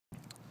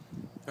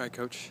All right,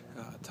 Coach.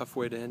 Tough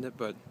way to end it,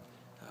 but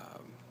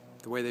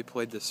the way they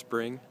played this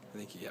spring, I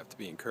think you have to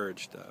be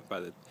encouraged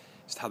by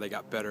just how they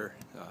got better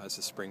as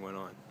the spring went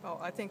on. Oh,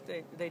 I think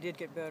they did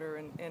get better,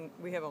 and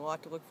we have a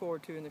lot to look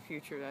forward to in the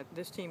future.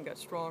 This team got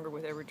stronger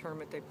with every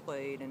tournament they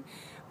played, and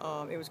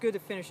it was good to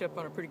finish up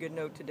on a pretty good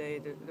note today.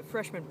 The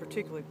freshmen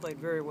particularly played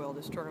very well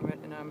this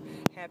tournament, and I'm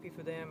happy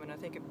for them, and I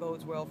think it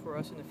bodes well for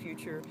us in the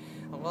future.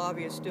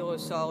 Olavi is still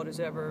as solid as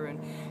ever, and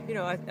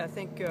I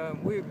think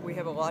we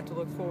have a lot to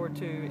look forward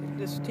to.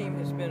 This team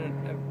has been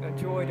a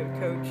joy to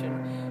coach,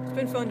 and it's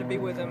been fun to be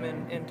with them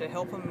and to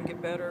help them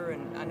get better,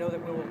 and I know that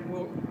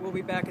we'll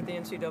be back at the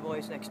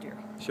NCAAs next year.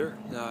 Sure.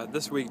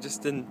 This week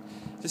just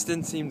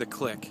didn't seem to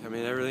click. I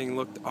mean, everything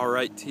looked all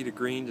right, tee to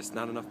green, just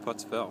not enough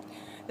putts fell.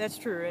 That's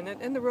true,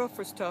 and the rough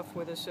was tough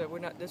with us.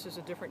 This is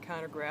a different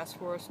kind of grass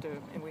for us,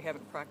 and we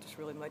haven't practiced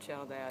really much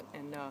out of that.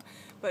 And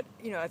but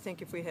I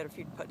think if we had a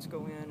few putts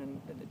go in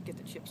and get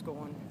the chips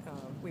going,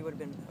 we would have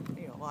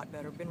been a lot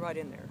better, been right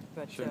in there.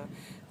 But sure.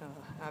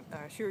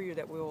 I assure you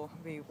that we'll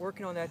be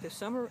working on that this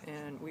summer,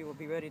 and we will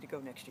be ready to go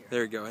next year.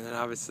 There you go. And then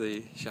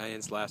obviously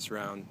Cheyenne's last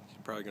round, she's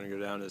probably going to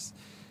go down as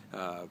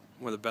one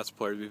of the best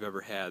players we've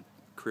ever had.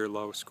 Career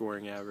low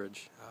scoring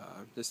average.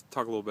 Just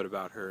talk a little bit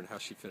about her and how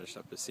she finished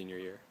up this senior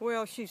year.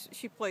 Well, she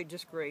played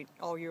just great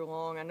all year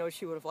long. I know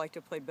she would have liked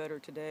to play better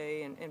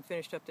today and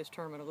finished up this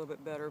tournament a little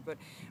bit better, but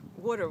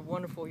what a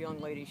wonderful young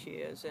lady she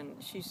is, and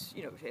she's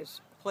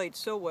has played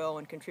so well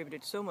and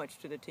contributed so much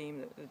to the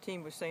team. The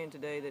team was saying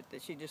today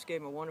that she just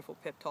gave them a wonderful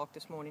pep talk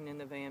this morning in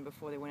the van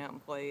before they went out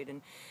and played,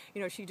 and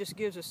she just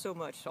gives us so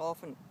much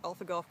off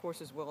the golf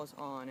course as well as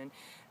on,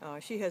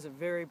 and she has a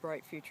very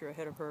bright future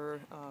ahead of her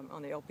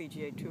on the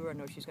LPGA Tour. I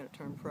know she's going to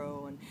turn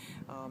pro, and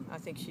I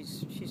think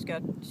she's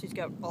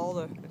got all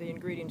the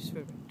ingredients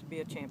to be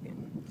a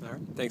champion. All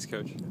right, thanks,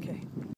 Coach. Okay.